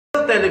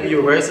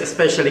televiewers,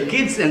 especially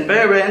kids and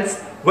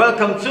parents,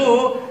 welcome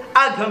to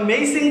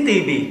AGHAMAZING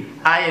TV.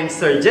 I am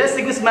Sir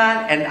Jesse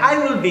Guzman and I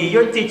will be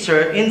your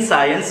teacher in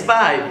Science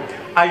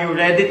 5. Are you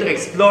ready to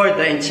explore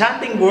the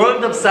enchanting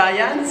world of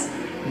science?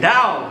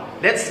 Now,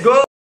 let's go!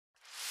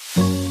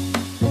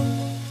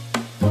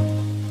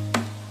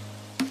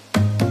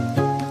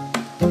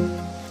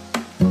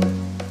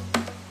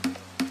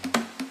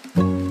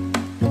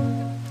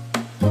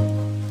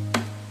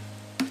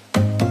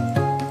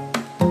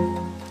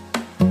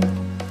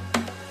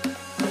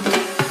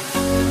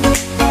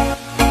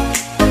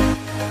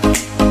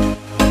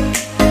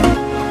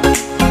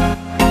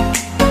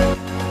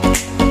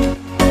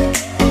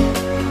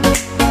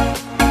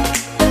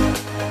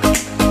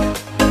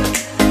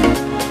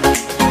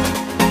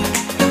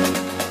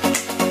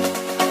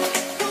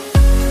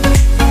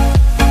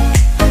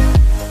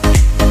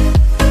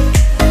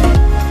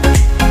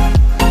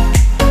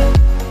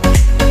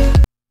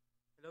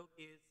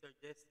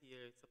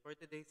 Here. So for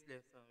today's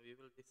lesson, we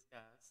will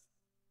discuss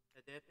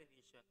the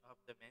definition of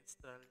the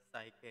menstrual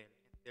cycle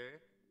and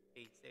their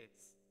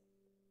phases.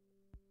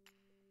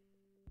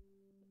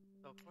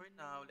 So for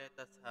now, let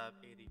us have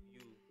a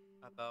review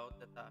about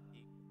the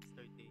topic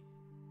yesterday.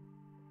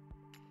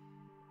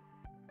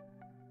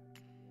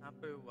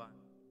 Number 1.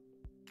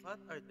 What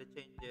are the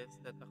changes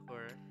that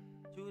occur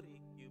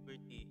during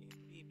puberty in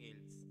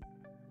females?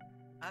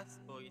 As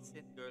boys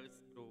and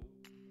girls grow,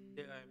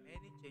 there are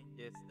many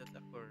changes that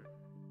occur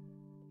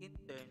in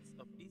terms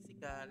of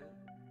physical,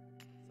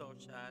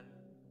 social,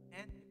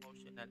 and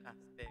emotional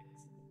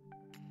aspects.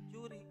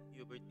 During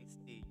puberty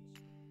stage,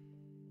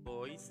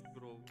 boys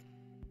grow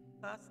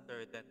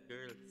faster than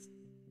girls.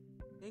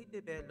 They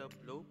develop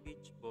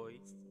low-pitched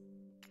voice,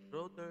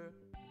 broader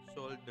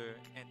shoulder,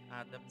 and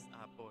Adam's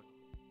apple.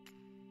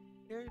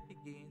 Hair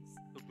begins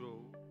to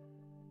grow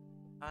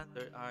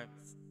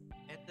underarms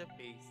and the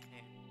face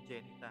and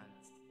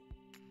genitals.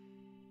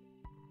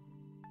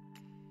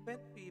 When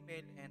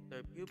female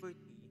enter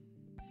puberty,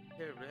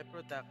 her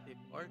reproductive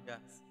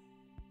organs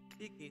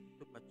begin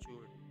to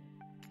mature.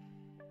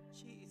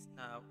 She is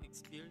now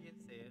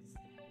experiences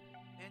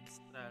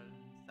menstrual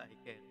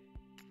cycle.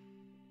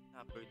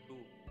 Number 2.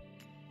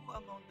 Who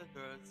among the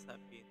girls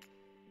have been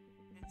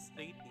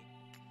menstruating?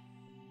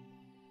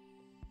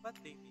 What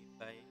do you mean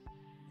by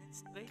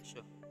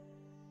menstruation?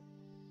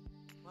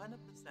 One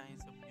of the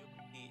signs of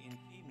puberty in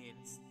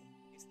females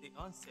is the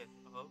onset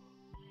of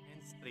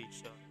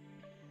menstruation.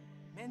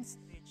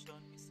 Menstruation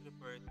is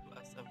referred to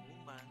as a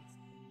woman's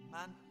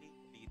monthly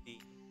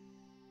bleeding.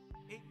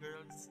 A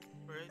girl's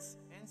first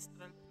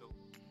menstrual flow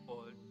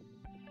called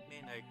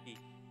menarche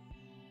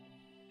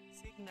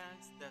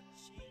signals that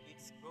she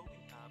is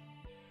growing up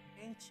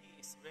and she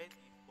is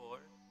ready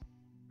for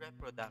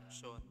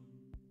reproduction.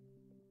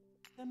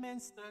 The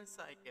menstrual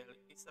cycle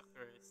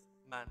occurs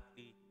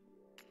monthly.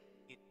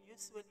 It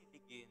usually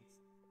begins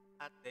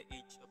at the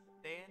age of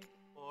 10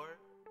 or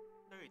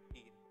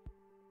 13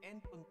 and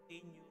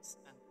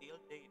continues until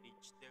they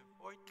reach their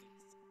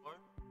 40s or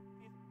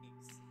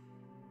 50s.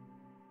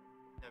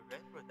 The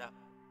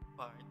reproductive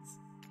parts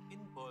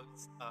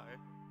involved are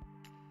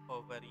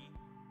ovary,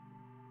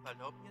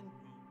 fallopian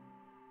tube,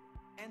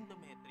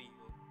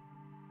 endometrium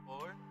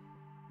or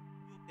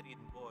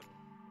uterine wall,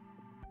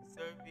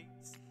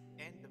 cervix,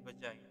 and the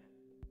vagina.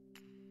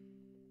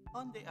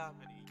 On the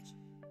average,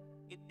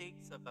 it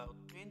takes about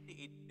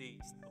 28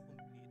 days to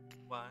complete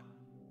one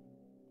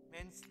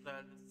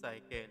menstrual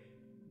cycle.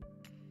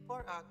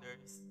 For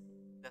others,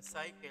 the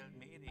cycle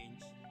may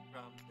range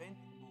from 22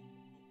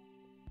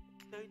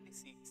 to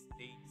 36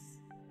 days.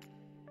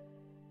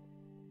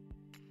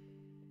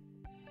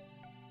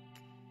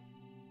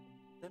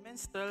 The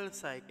menstrual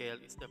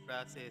cycle is the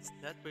process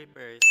that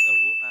prepares a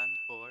woman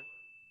for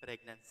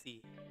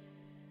pregnancy.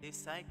 This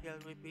cycle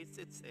repeats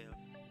itself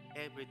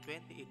every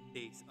 28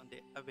 days on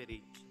the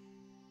average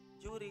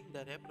during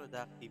the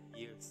reproductive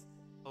years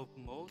of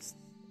most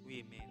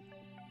women.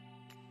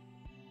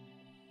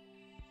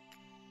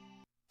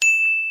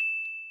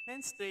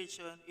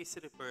 Menstruation is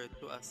referred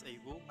to as a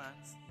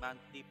woman's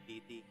monthly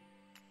bleeding.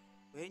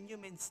 When you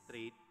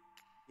menstruate,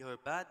 your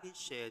body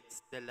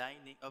sheds the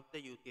lining of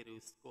the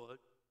uterus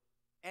called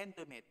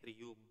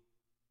endometrium.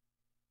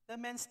 The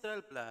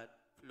menstrual blood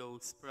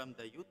flows from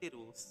the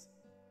uterus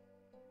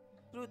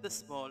through the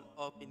small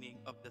opening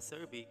of the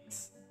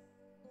cervix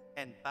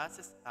and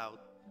passes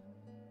out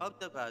of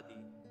the body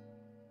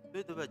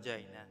to the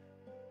vagina.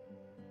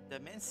 The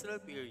menstrual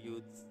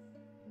periods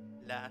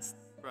last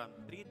from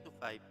 3 to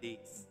 5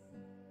 days.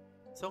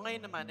 So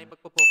ngayon naman ay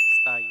magpo-focus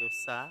tayo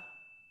sa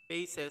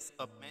phases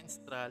of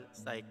menstrual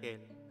cycle.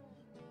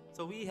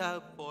 So we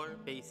have 4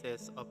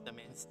 phases of the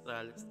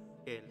menstrual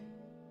cycle.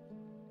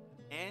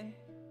 And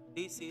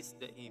this is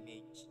the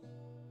image.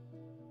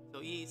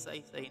 So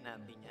iisa-isahin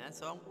natin yan.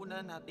 So ang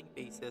una nating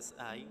phases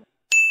ay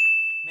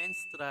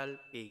menstrual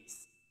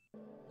phase.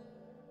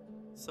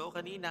 So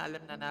kanina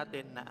alam na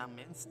natin na ang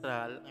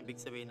menstrual, ang ibig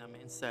sabihin ng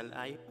menstrual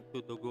ay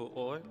pagdudugo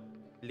or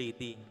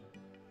bleeding.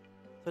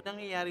 So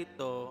nangyayari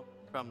ito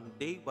from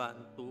day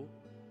 1 to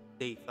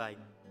day 5.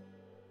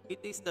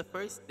 It is the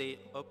first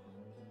day of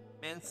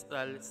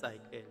menstrual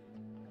cycle.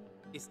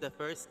 It's the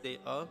first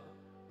day of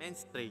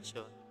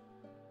menstruation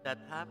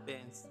that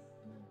happens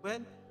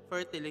when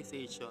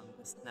fertilization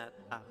does not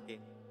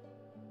happen.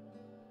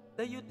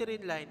 The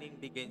uterine lining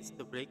begins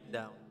to break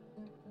down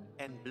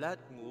and blood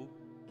move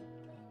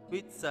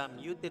with some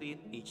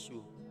uterine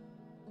tissue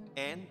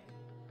and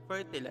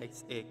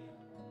fertilized egg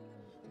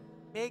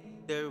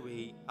make their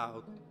way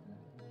out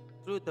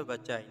through the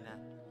vagina.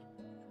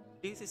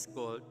 This is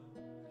called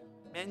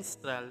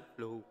menstrual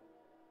flow.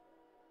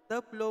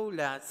 The flow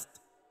lasts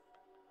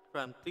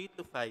from 3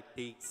 to 5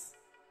 days.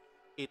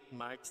 It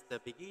marks the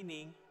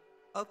beginning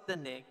of the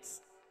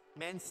next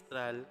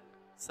menstrual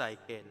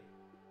cycle.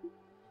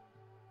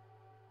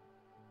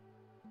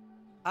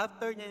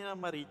 After niya na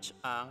ma-reach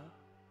ang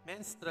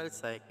menstrual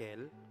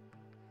cycle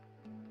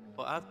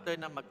o after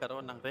na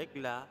magkaroon ng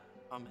regla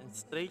o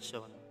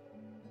menstruation,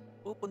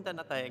 pupunta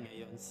na tayo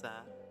ngayon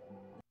sa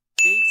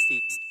day 6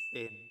 to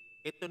 10.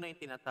 Ito na yung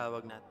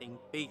tinatawag nating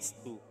phase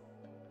 2.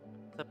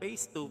 Sa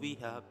phase 2, we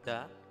have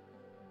the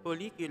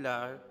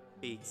follicular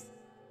phase.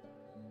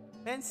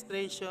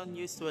 Menstruation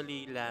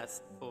usually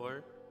lasts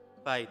for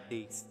 5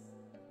 days,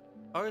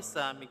 or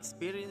some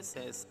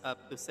experiences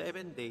up to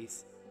 7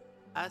 days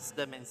as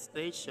the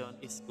menstruation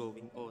is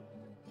going on.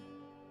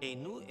 A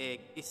new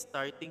egg is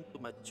starting to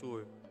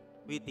mature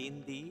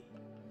within the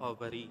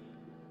ovary.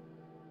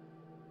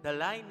 The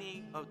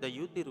lining of the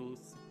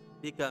uterus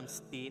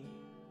becomes thin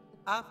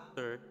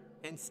after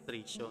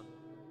menstruation.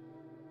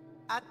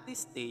 At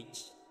this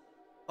stage,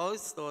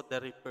 also the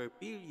repair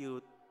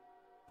period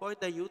for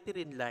the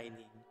uterine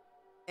lining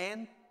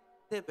and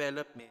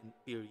development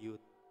period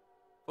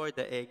for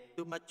the egg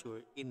to mature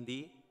in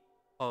the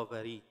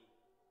ovary.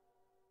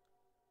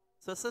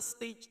 So sa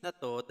stage na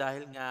to,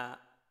 dahil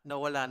nga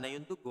nawala na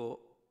yung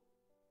dugo,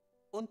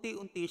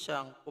 unti-unti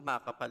siyang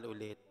kumakapal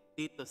ulit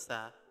dito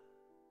sa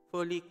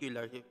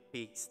follicular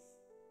phase.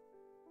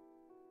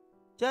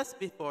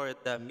 Just before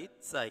the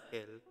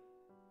mid-cycle,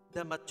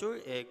 the mature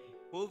egg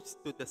moves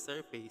to the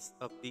surface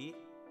of the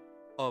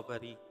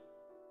ovary.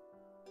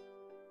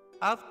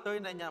 After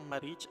na niyang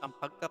ma-reach ang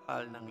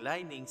pagkapal ng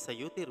lining sa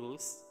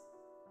uterus,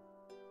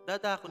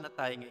 dadako na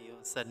tayo ngayon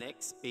sa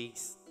next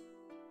phase.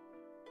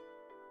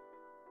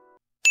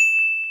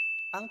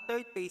 Ang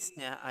third phase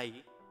niya ay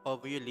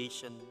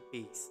ovulation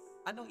phase.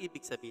 Anong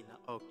ibig sabihin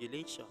ng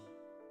ovulation?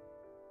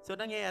 So,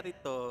 nangyayari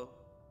to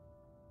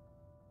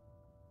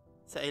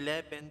sa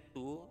 11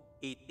 to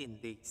 18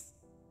 days.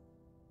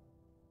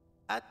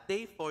 At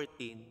day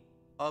 14,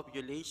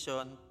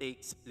 ovulation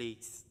takes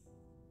place.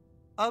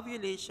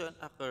 Ovulation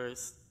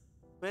occurs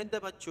when the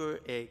mature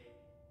egg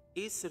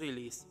is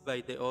released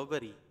by the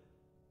ovary.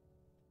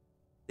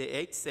 The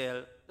egg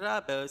cell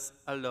travels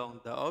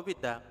along the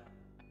oviduct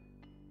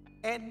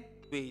and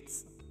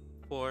waits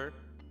for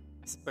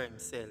sperm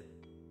cell.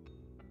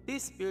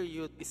 This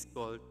period is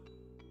called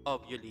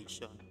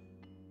ovulation.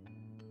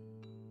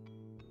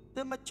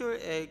 The mature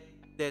egg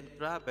then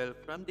travels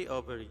from the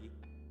ovary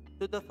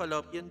to the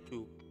fallopian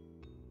tube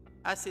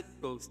as it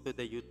goes to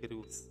the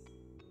uterus.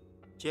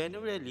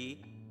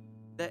 Generally,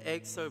 the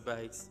egg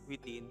survives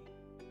within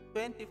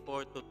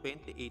 24 to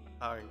 28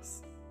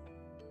 hours.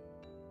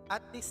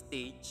 At this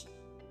stage,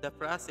 the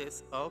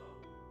process of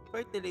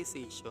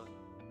fertilization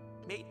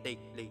may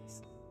take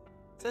place.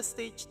 Sa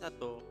stage na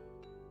to,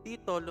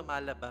 dito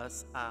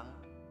lumalabas ang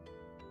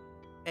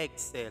egg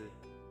cell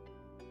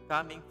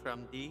coming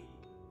from the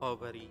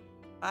ovary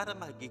para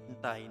magiging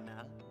tayo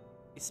ng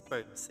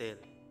sperm cell.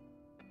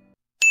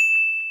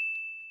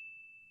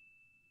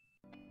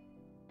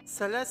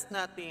 Sa last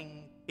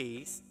nating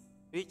phase,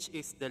 which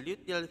is the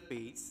luteal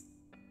phase,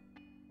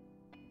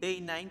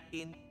 day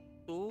 19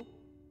 to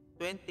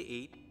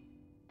 28,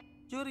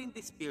 during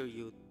this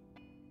period,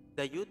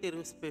 the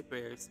uterus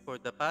prepares for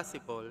the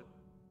possible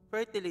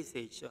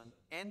fertilization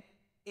and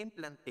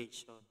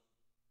implantation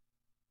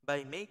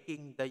by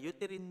making the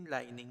uterine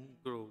lining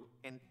grow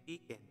and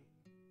thicken.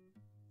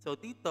 So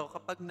dito,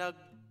 kapag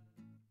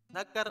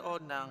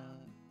nagkaroon ng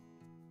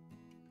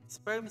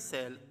sperm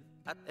cell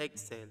at egg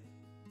cell,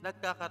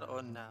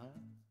 nagkakaroon ng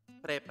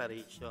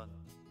preparation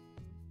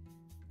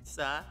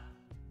sa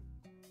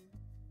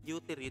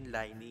uterine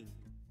lining.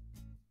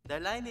 The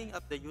lining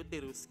of the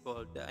uterus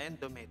called the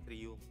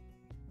endometrium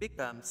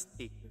becomes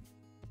thicker.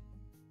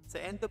 Sa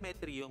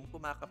endometrium,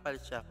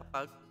 kumakapal siya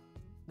kapag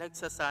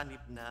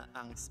nagsasanib na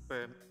ang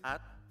sperm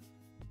at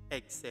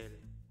egg cell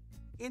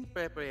in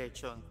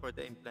preparation for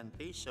the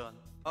implantation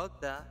of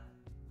the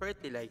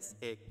fertilized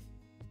egg.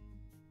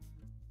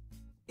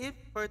 If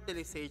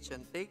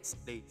fertilization takes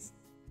place,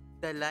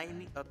 the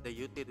lining of the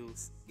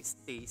uterus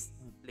stays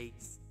in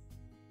place.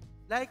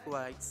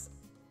 Likewise,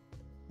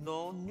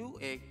 no new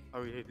egg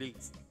are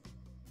released.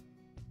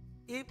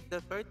 If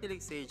the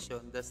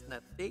fertilization does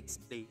not take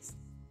place,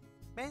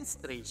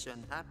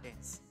 menstruation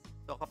happens.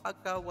 So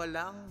kapag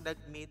walang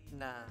nag-meet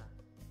na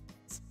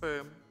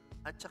sperm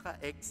at saka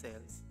egg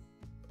cells,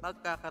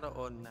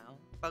 magkakaroon ng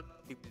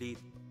pag-bleed.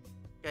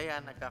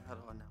 Kaya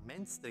nagkakaroon ng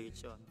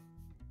menstruation.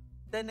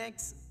 The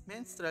next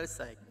menstrual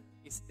cycle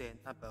is then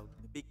about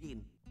to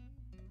begin.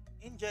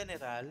 In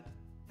general,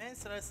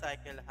 menstrual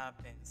cycle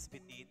happens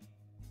within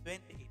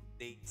 28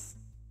 days.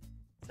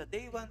 Sa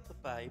day 1 to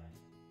 5,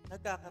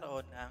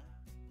 nagkakaroon ng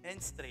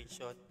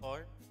menstruation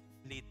or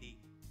bleeding.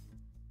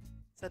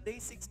 Sa day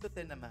 6 to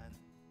 10 naman,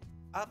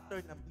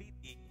 after ng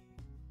bleeding,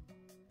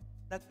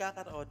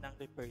 nagkakaroon ng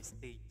reverse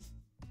stage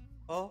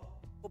o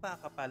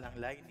kumakapal ang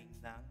lining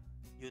ng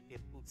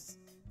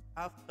uterus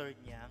after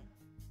niyang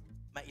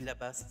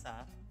mailabas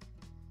sa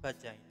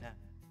vagina.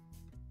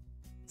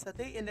 Sa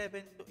day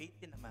 11 to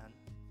 18 naman,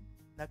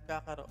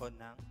 nagkakaroon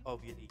ng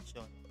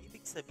ovulation.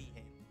 Ibig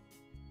sabihin,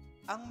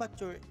 ang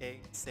mature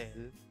egg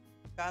cell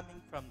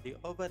coming from the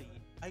ovary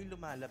ay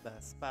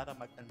lumalabas para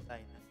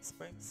magantay ng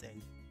sperm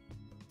cell.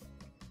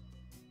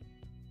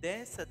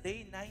 Then sa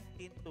day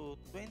 19 to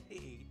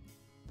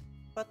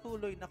 28,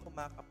 patuloy na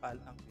kumakapal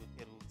ang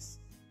uterus.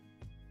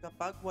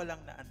 Kapag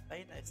walang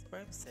naantay na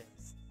sperm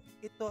cells,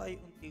 ito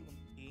ay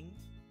unti-unting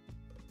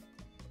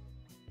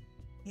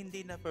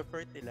hindi na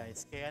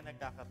fertilize kaya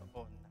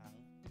nagkakaroon ng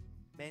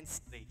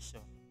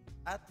menstruation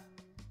at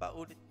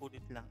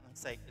paulit-ulit lang ang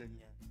cycle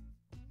niya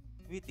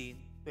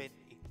within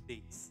 28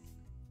 days.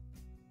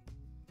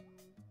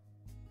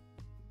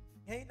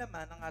 Ngayon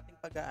naman ang ating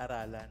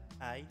pag-aaralan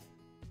ay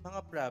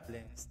mga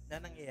problems na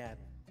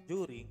nangyayari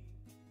during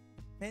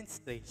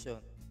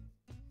menstruation.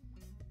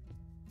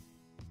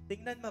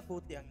 Tingnan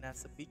mabuti ang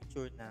nasa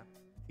picture na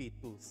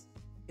fetus.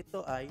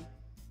 Ito ay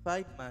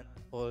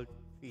 5-month-old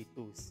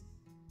fetus.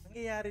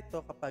 Nangyayari ito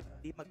kapag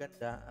di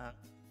maganda ang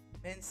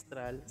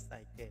menstrual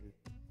cycle.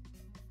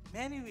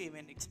 Many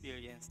women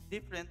experience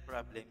different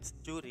problems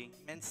during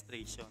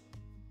menstruation.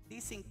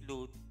 These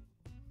include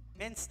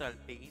menstrual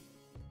pain,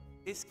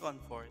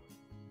 discomfort,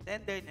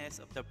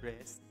 tenderness of the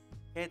breast,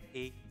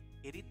 headache,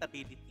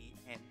 irritability,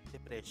 and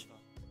depression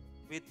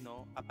with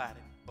no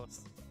apparent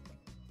cause.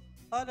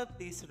 All of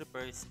this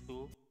refers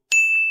to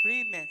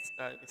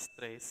premenstrual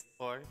stress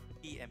or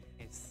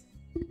PMS.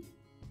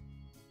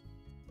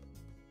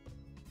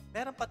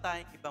 Meron pa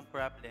tayong ibang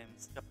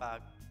problems kapag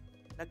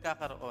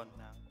nagkakaroon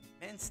ng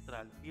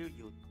menstrual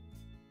period.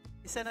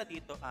 Isa na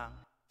dito ang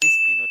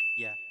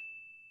dysmenorrhea.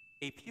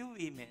 A few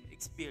women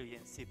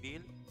experience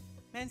severe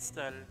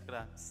menstrual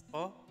cramps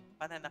o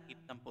pananakit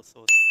ng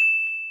pusod.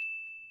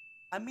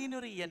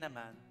 Amenorrhea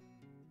naman,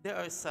 there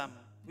are some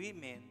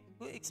women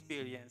who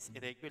experience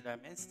irregular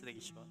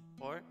menstruation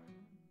or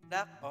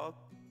lack of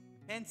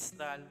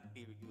menstrual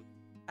period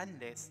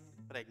unless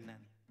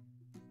pregnant.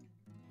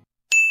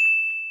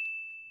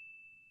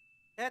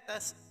 Let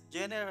us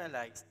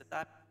generalize the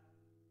topic.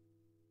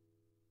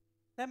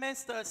 The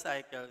menstrual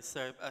cycle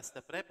serves as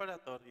the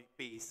preparatory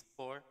phase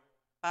for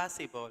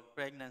possible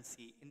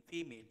pregnancy in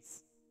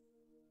females.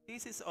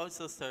 This is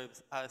also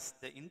serves as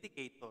the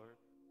indicator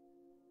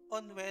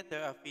on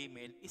whether a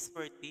female is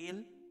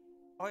fertile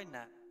or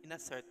not in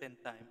a certain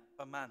time of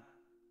a month.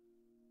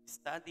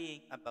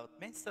 Studying about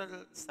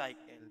menstrual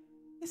cycle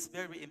is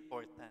very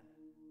important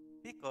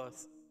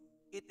because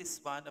it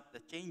is one of the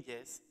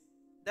changes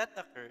that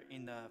occur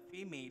in a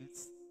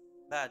female's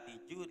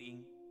body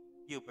during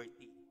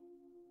puberty.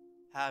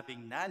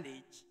 Having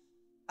knowledge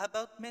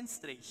about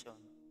menstruation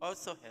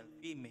also helps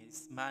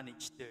females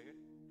manage their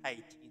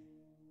hygiene.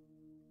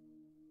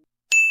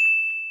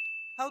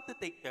 How to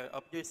take care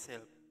of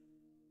yourself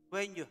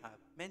when you have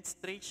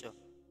menstruation?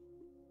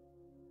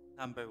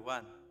 Number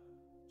 1.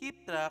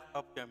 Keep track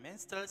of your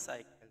menstrual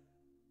cycle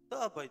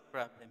to avoid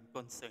problems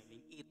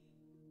concerning it.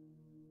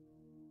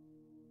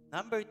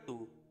 Number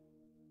 2.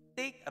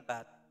 Take a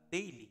bath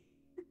daily.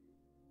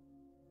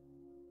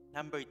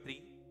 Number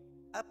 3.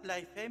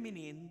 Apply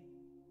feminine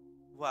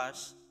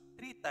wash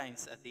 3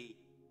 times a day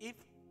if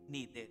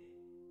needed.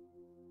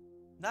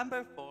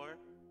 Number 4.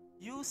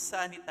 Use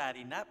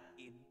sanitary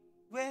napkin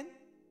when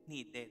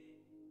needed.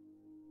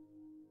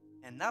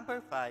 And number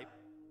 5.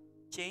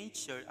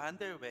 Change your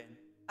underwear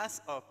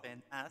as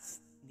often as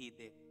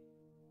needed.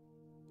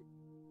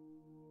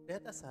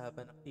 Let us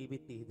have an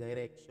activity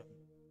direction.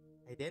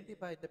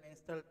 Identify the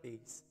menstrual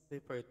phase,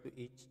 refer to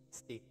each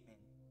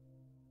statement.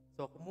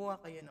 So,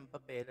 kumuha kayo ng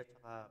papel at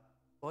saka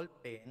ball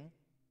pen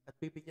at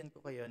bibigyan ko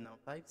kayo ng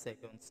 5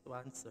 seconds to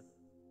answer.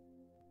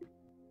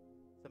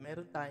 So,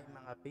 meron tayong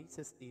mga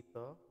phases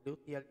dito,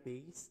 luteal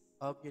phase,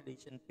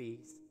 ovulation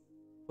phase,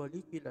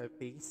 follicular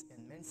phase,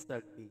 and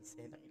menstrual phase.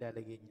 Yan ang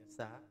ilalagay nyo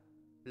sa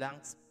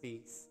blank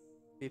space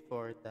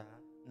before the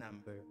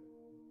number.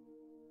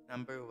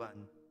 Number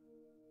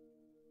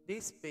 1.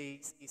 This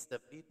phase is the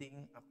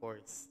bleeding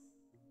course.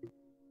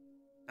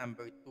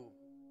 Number 2.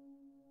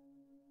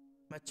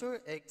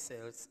 Mature egg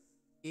cells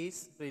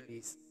is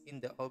released in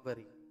the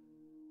ovary.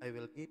 I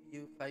will give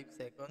you 5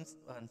 seconds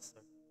to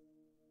answer.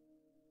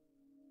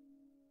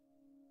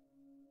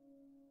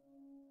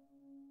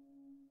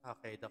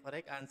 Okay, the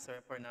correct answer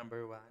for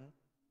number 1,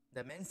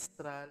 the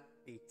menstrual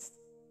phase.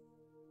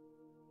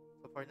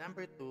 So for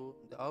number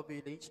 2, the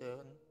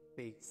ovulation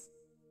phase.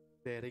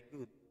 Very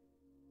good.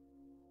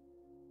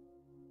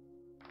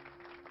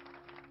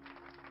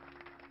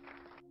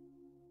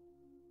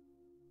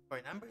 For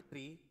number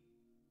 3,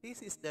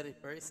 this is the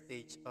reverse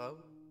stage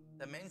of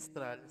the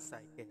menstrual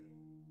cycle.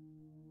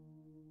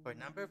 For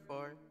number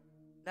 4,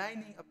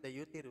 lining of the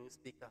uterus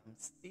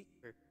becomes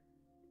thicker.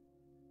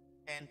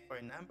 And for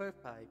number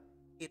 5,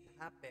 it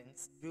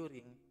happens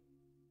during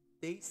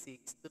day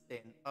 6 to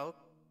 10 of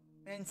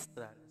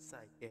menstrual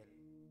cycle.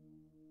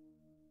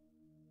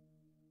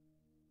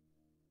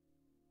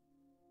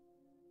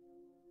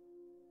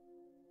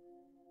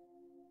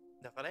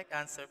 The correct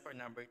answer for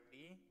number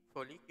 3,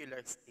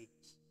 follicular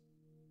stage.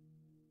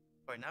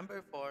 For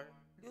number 4,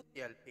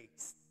 luteal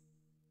phase.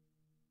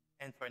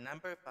 And for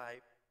number 5,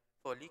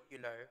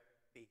 follicular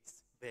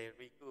phase.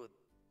 Very good.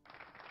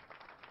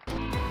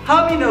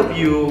 How many of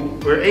you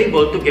were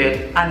able to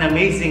get an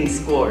amazing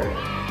score?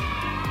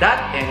 That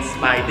ends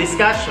my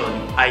discussion.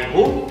 I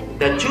hope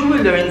that you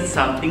will learn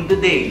something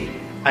today.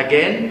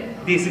 Again,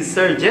 this is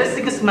Sir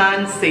Jesse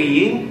Guzman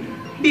saying,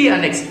 be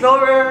an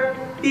explorer,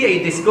 be a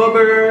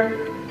discoverer,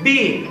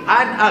 be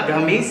an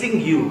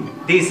AGHAMAZING you.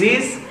 This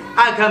is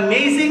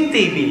AGHAMAZING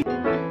TV.